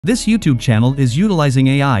This YouTube channel is utilizing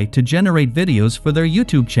AI to generate videos for their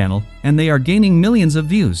YouTube channel, and they are gaining millions of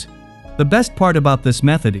views. The best part about this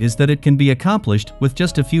method is that it can be accomplished with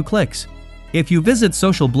just a few clicks. If you visit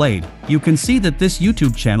Social Blade, you can see that this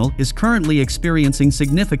YouTube channel is currently experiencing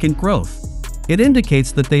significant growth. It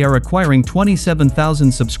indicates that they are acquiring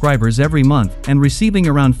 27,000 subscribers every month and receiving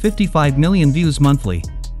around 55 million views monthly.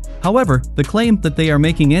 However, the claim that they are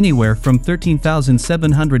making anywhere from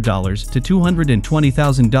 $13,700 to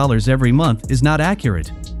 $220,000 every month is not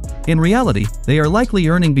accurate. In reality, they are likely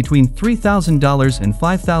earning between $3,000 and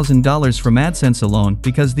 $5,000 from AdSense alone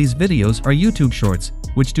because these videos are YouTube Shorts,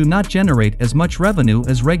 which do not generate as much revenue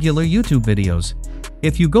as regular YouTube videos.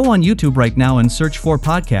 If you go on YouTube right now and search for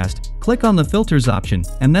podcast, click on the filters option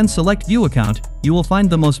and then select view account, you will find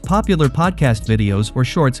the most popular podcast videos or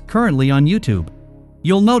shorts currently on YouTube.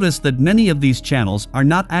 You'll notice that many of these channels are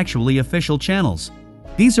not actually official channels.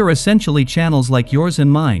 These are essentially channels like yours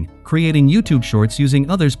and mine, creating YouTube Shorts using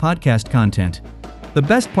others' podcast content. The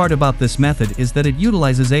best part about this method is that it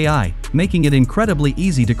utilizes AI, making it incredibly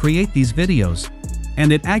easy to create these videos.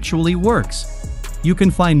 And it actually works. You can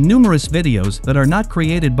find numerous videos that are not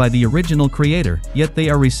created by the original creator, yet they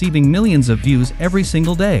are receiving millions of views every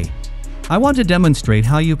single day. I want to demonstrate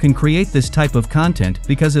how you can create this type of content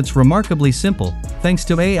because it's remarkably simple, thanks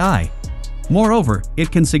to AI. Moreover,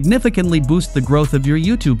 it can significantly boost the growth of your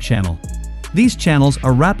YouTube channel. These channels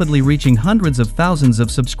are rapidly reaching hundreds of thousands of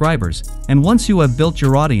subscribers, and once you have built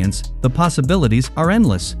your audience, the possibilities are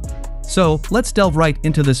endless. So, let's delve right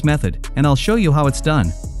into this method, and I'll show you how it's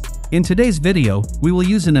done. In today's video, we will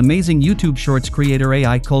use an amazing YouTube Shorts creator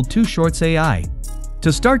AI called 2Shorts AI.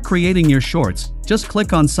 To start creating your shorts, just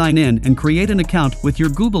click on Sign In and create an account with your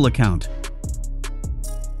Google account.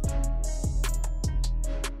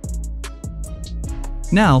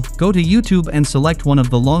 Now, go to YouTube and select one of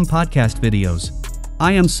the long podcast videos.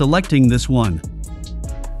 I am selecting this one.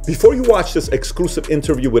 Before you watch this exclusive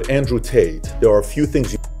interview with Andrew Tate, there are a few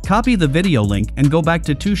things you Copy the video link and go back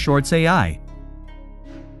to 2Shorts AI.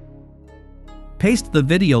 Paste the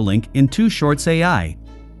video link in 2Shorts AI.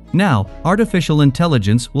 Now, artificial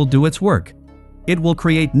intelligence will do its work. It will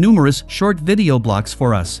create numerous short video blocks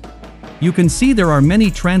for us. You can see there are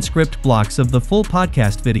many transcript blocks of the full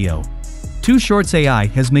podcast video. 2Shorts AI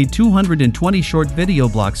has made 220 short video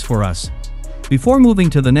blocks for us. Before moving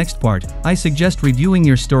to the next part, I suggest reviewing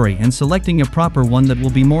your story and selecting a proper one that will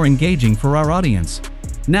be more engaging for our audience.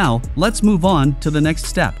 Now, let's move on to the next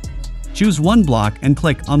step. Choose one block and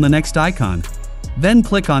click on the next icon. Then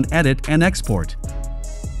click on Edit and Export.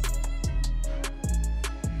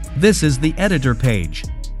 This is the editor page.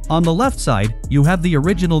 On the left side, you have the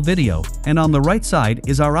original video, and on the right side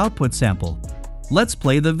is our output sample. Let's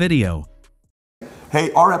play the video.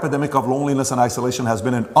 Hey, our epidemic of loneliness and isolation has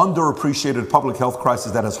been an underappreciated public health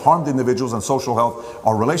crisis that has harmed individuals and social health,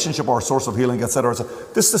 our relationship, our source of healing, etc.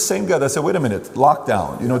 This is the same guy that said, wait a minute,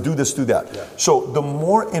 lockdown, do this, do that. Yeah. So the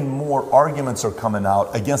more and more arguments are coming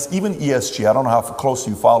out against even ESG. I don't know how close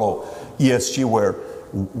you follow ESG, where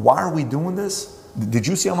why are we doing this? Did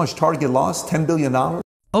you see how much Target lost? $10 billion?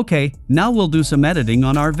 Okay, now we'll do some editing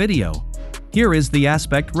on our video. Here is the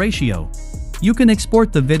aspect ratio. You can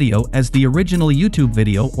export the video as the original YouTube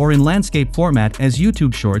video or in landscape format as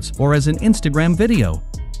YouTube Shorts or as an Instagram video.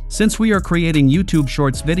 Since we are creating YouTube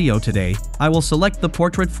Shorts video today, I will select the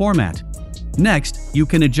portrait format. Next, you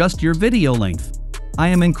can adjust your video length. I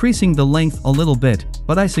am increasing the length a little bit,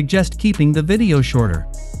 but I suggest keeping the video shorter.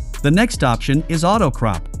 The next option is auto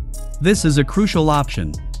crop. This is a crucial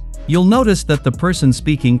option. You'll notice that the person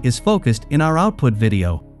speaking is focused in our output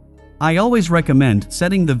video. I always recommend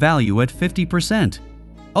setting the value at 50%.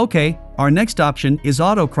 Okay, our next option is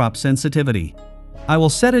auto crop sensitivity. I will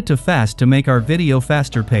set it to fast to make our video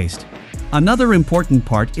faster paced. Another important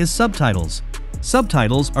part is subtitles.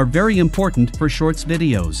 Subtitles are very important for shorts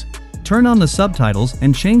videos. Turn on the subtitles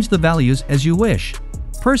and change the values as you wish.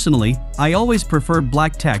 Personally, I always prefer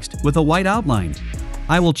black text with a white outline.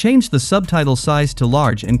 I will change the subtitle size to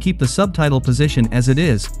large and keep the subtitle position as it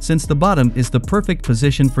is, since the bottom is the perfect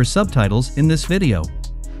position for subtitles in this video.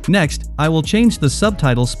 Next, I will change the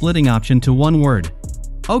subtitle splitting option to one word.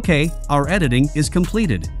 Okay, our editing is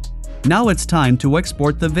completed. Now it's time to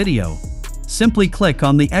export the video. Simply click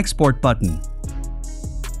on the export button.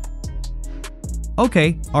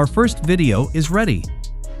 Okay, our first video is ready.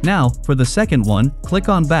 Now, for the second one, click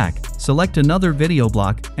on back, select another video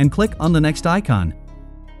block, and click on the next icon.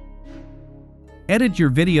 Edit your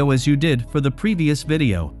video as you did for the previous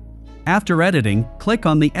video. After editing, click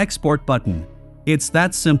on the export button. It's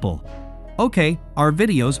that simple. Okay, our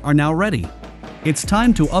videos are now ready. It's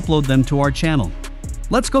time to upload them to our channel.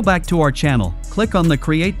 Let's go back to our channel, click on the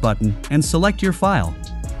Create button and select your file.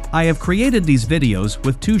 I have created these videos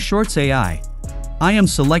with 2 Shorts AI. I am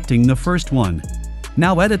selecting the first one.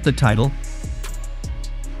 Now edit the title,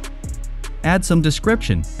 add some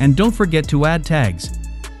description, and don't forget to add tags.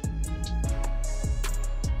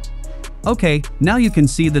 Okay, now you can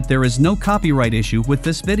see that there is no copyright issue with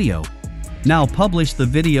this video. Now publish the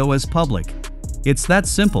video as public. It's that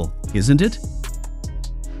simple, isn't it?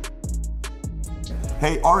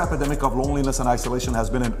 Hey, our epidemic of loneliness and isolation has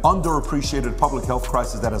been an underappreciated public health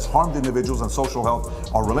crisis that has harmed individuals and social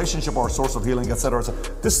health, our relationship, our source of healing, etc.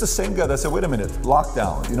 This is the same guy that said, wait a minute,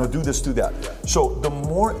 lockdown, do this, do that. So the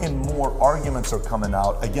more and more arguments are coming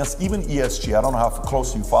out against even ESG. I don't know how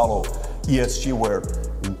close you follow ESG, where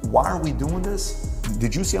why are we doing this?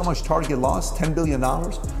 Did you see how much Target lost? $10 billion?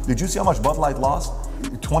 Did you see how much Bud Light lost?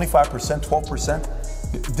 25%,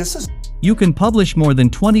 12%? This is... You can publish more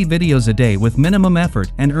than 20 videos a day with minimum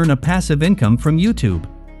effort and earn a passive income from YouTube.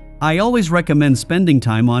 I always recommend spending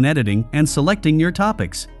time on editing and selecting your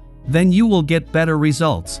topics. Then you will get better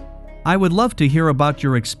results. I would love to hear about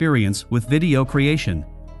your experience with video creation.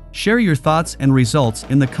 Share your thoughts and results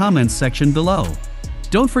in the comments section below.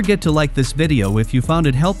 Don't forget to like this video if you found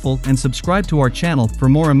it helpful and subscribe to our channel for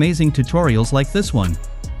more amazing tutorials like this one.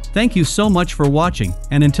 Thank you so much for watching,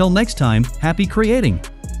 and until next time, happy creating!